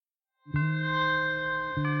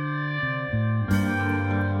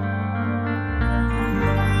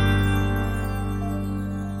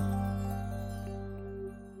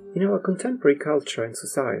In our contemporary culture and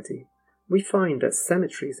society, we find that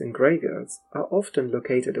cemeteries and graveyards are often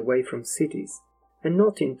located away from cities and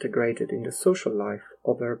not integrated in the social life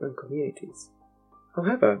of urban communities.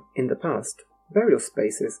 However, in the past, burial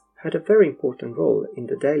spaces had a very important role in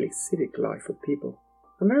the daily civic life of people.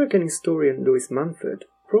 American historian Louis Mumford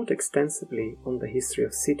wrote extensively on the history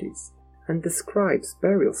of cities and describes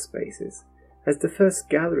burial spaces as the first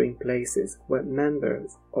gathering places where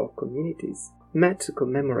members of communities met to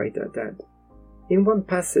commemorate their dead. In one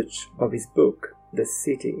passage of his book, The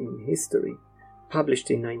City in History, published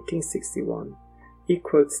in 1961, he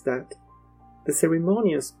quotes that the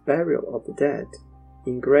ceremonious burial of the dead,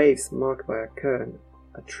 in graves marked by a cairn,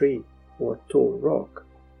 a tree, or a tall rock,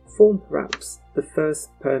 formed perhaps the first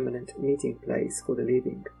permanent meeting place for the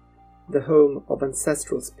living, the home of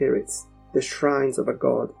ancestral spirits, the shrines of a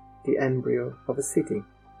god, the embryo of a city.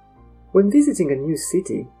 When visiting a new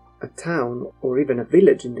city, a town, or even a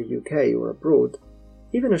village in the UK or abroad,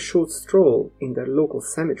 even a short stroll in their local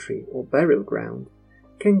cemetery or burial ground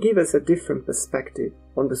can give us a different perspective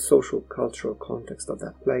on the social cultural context of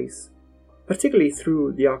that place. Particularly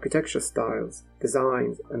through the architecture styles,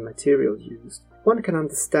 designs and materials used, one can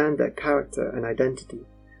understand their character and identity,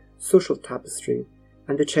 social tapestry,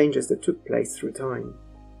 and the changes that took place through time.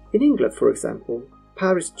 In England, for example,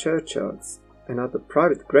 parish churchyards and other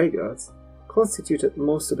private graveyards constituted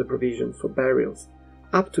most of the provision for burials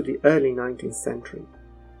up to the early 19th century.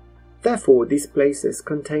 Therefore, these places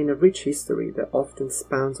contain a rich history that often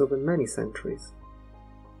spans over many centuries.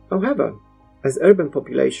 However, as urban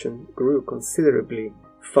population grew considerably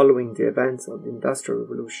following the events of the Industrial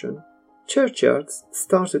Revolution, churchyards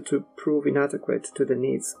started to prove inadequate to the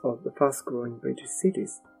needs of the fast-growing British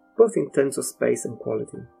cities, both in terms of space and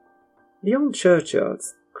quality. Beyond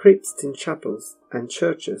churchyards, crypts in chapels and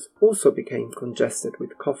churches also became congested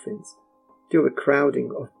with coffins. The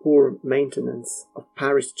overcrowding of poor maintenance of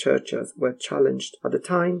parish churches were challenged at the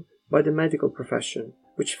time by the medical profession,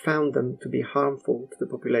 which found them to be harmful to the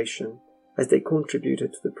population as they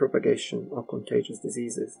contributed to the propagation of contagious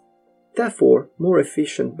diseases. Therefore, more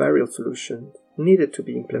efficient burial solutions needed to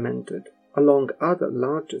be implemented, along other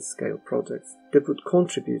larger-scale projects that would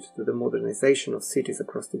contribute to the modernization of cities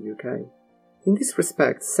across the UK. In this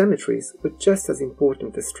respect, cemeteries were just as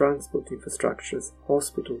important as transport infrastructures,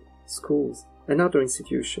 hospitals, schools, and other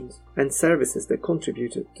institutions and services that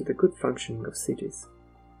contributed to the good functioning of cities.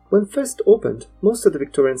 When first opened, most of the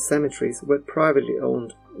Victorian cemeteries were privately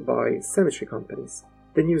owned by cemetery companies.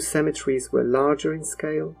 The new cemeteries were larger in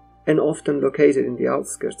scale and often located in the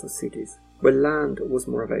outskirts of cities, where land was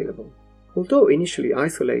more available. Although initially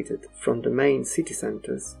isolated from the main city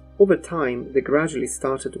centres, over time they gradually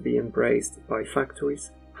started to be embraced by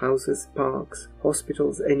factories, houses, parks,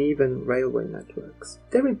 hospitals, and even railway networks.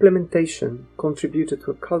 Their implementation contributed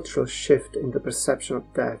to a cultural shift in the perception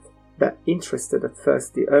of death that interested at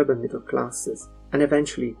first the urban middle classes and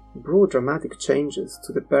eventually brought dramatic changes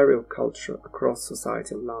to the burial culture across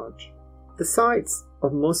society at large. The sites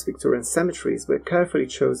of most Victorian cemeteries were carefully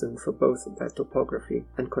chosen for both their topography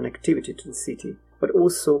and connectivity to the city, but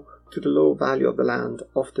also to the low value of the land,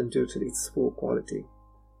 often due to its poor quality.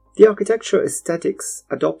 The architectural aesthetics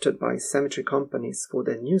adopted by cemetery companies for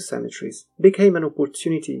their new cemeteries became an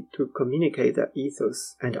opportunity to communicate their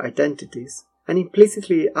ethos and identities and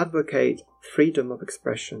implicitly advocate freedom of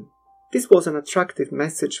expression. This was an attractive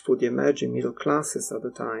message for the emerging middle classes at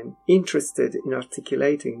the time, interested in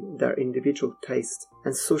articulating their individual taste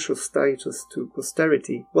and social status to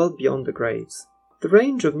posterity well beyond the graves. The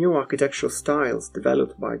range of new architectural styles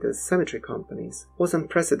developed by the cemetery companies was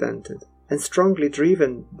unprecedented and strongly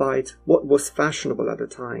driven by what was fashionable at the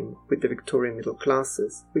time with the Victorian middle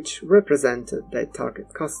classes, which represented their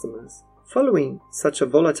target customers. Following such a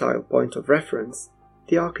volatile point of reference,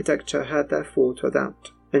 the architecture had therefore to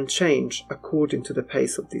adapt and change according to the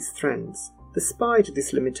pace of these trends. Despite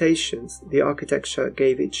these limitations, the architecture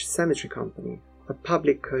gave each cemetery company a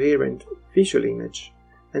public coherent visual image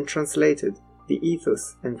and translated the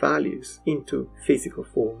ethos and values into physical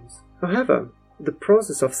forms. However, the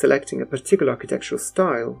process of selecting a particular architectural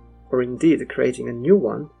style, or indeed creating a new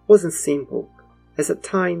one, wasn't simple, as at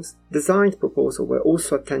times design proposals were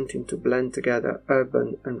also attempting to blend together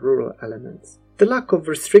urban and rural elements. The lack of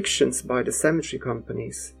restrictions by the cemetery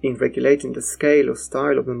companies in regulating the scale or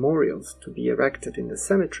style of memorials to be erected in the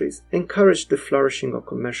cemeteries encouraged the flourishing of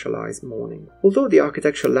commercialized mourning. Although the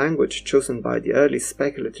architectural language chosen by the early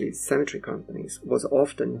speculative cemetery companies was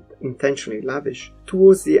often intentionally lavish,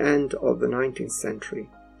 towards the end of the 19th century,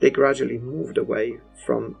 they gradually moved away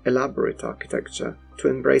from elaborate architecture to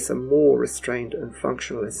embrace a more restrained and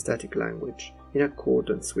functional aesthetic language, in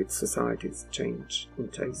accordance with society's change in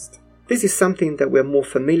taste. This is something that we are more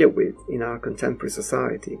familiar with in our contemporary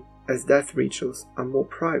society, as death rituals are more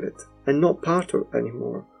private and not part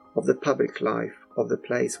anymore of the public life of the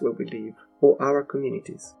place where we live or our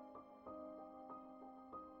communities.